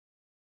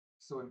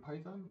So in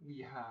Python, we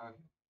have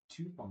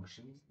two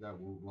functions that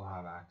we'll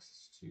have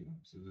access to.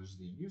 So there's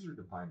the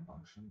user-defined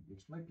function,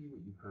 which might be what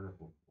you've heard of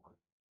before.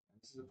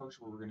 And this is a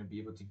function where we're going to be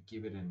able to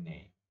give it a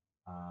name.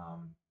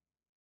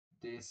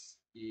 This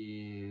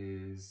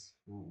is,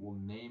 we'll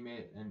name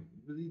it, and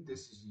really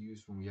this is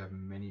used when we have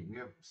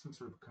some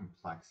sort of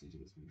complexity to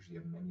this. We usually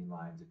have many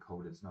lines of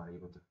code that's not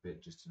able to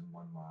fit just in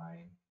one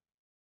line.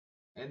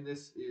 And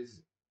this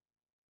is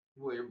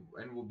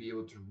and we'll be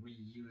able to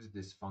reuse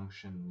this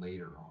function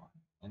later on.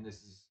 And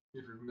this is,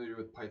 if you're familiar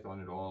with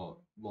Python at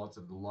all, lots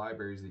of the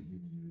libraries that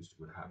you've used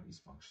would have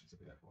these functions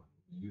available.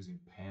 Using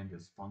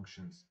pandas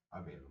functions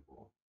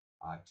available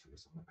to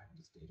us on the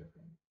pandas data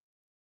frame.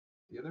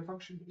 The other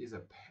function is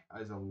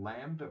a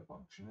lambda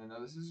function. And now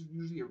this is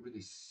usually a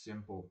really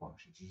simple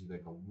function. It's usually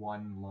like a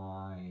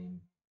one-line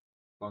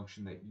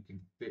function that you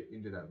can fit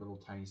into that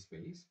little tiny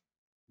space.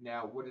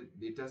 Now, what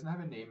it doesn't have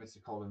a name. It's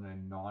called an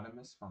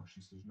anonymous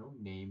function, so there's no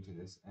name to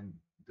this. And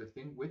the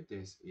thing with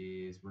this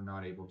is we're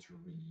not able to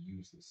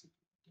reuse this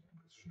again.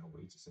 There's no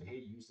way to say,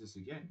 hey, use this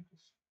again,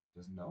 because it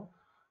doesn't know.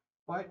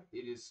 But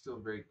it is still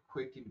very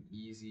quick and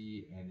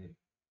easy, and it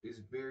is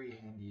very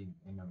handy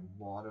in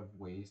a lot of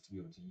ways to be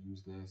able to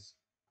use this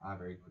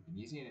very quick and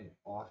easy. And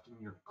often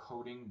your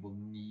coding will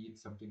need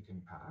something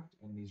compact,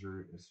 and these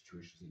are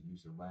situations that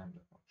use a lambda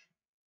function.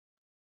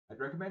 I'd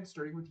recommend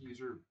starting with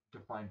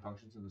user-defined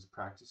functions and just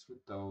practice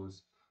with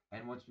those.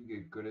 And once we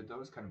get good at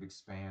those, kind of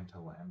expand to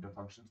lambda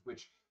functions,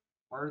 which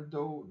are,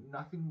 though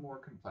nothing more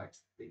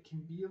complex, they can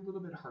be a little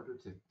bit harder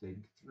to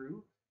think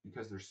through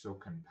because they're so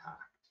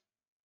compact.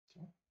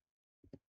 Okay.